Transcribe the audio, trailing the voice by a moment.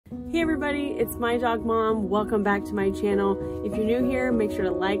Hey everybody, it's my dog mom. Welcome back to my channel. If you're new here, make sure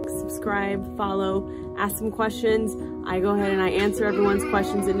to like, subscribe, follow, ask some questions. I go ahead and I answer everyone's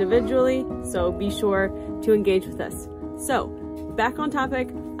questions individually, so be sure to engage with us. So, back on topic,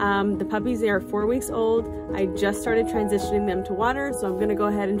 the puppies, they are 4 weeks old. I just started transitioning them to water, so I'm gonna go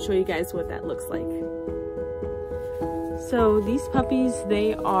ahead and show you guys what that looks like. So these puppies,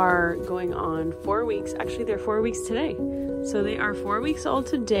 they are going on 4 weeks. Actually, they're 4 weeks today. So they are 4 weeks old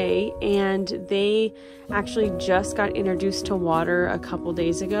today, and they actually just got introduced to water a couple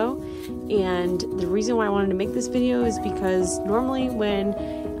days ago. And the reason why I wanted to make this video is because normally when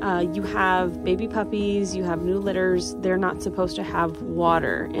you have baby puppies, you have new litters, they're not supposed to have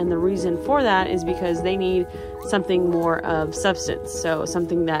water. And the reason for that is because they need something more of substance. So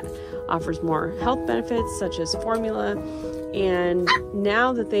something that offers more health benefits, such as formula. And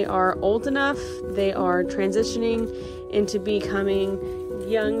now that they are old enough, they are transitioning into becoming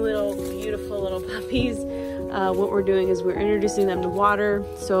young little beautiful little puppies. What we're doing is we're introducing them to water,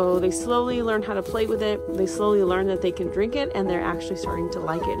 so they slowly learn how to play with it. They slowly learn that they can drink it, and they're actually starting to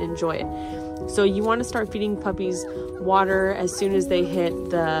like it and enjoy it. So you want to start feeding puppies water as soon as they hit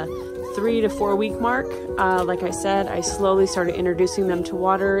the 3 to 4 week mark. Like I said, I slowly started introducing them to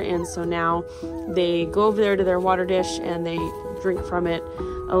water, and so now they go over there to their water dish and they drink from it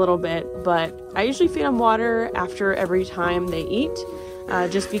a little bit. But I usually feed them water after every time they eat,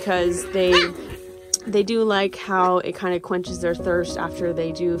 just because they do like how it kind of quenches their thirst after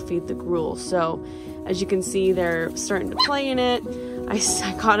they do feed the gruel. So as you can see, they're starting to play in it. I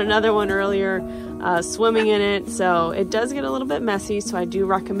caught another one earlier swimming in it, so it does get a little bit messy, so I do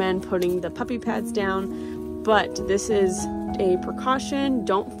recommend putting the puppy pads down. But this is a precaution.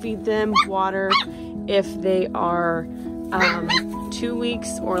 Don't feed them water if they are 2 weeks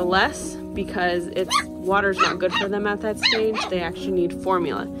or less, because water's not good for them at that stage. They actually need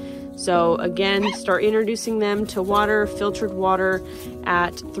formula. So again, start introducing them to water, filtered water,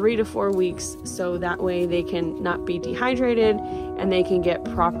 at 3 to 4 weeks, so that way they can not be dehydrated and they can get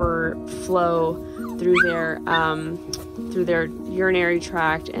proper flow through their urinary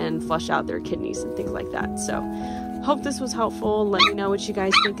tract and flush out their kidneys and things like that. So hope this was helpful. Let me know what you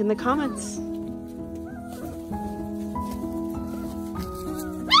guys think in the comments.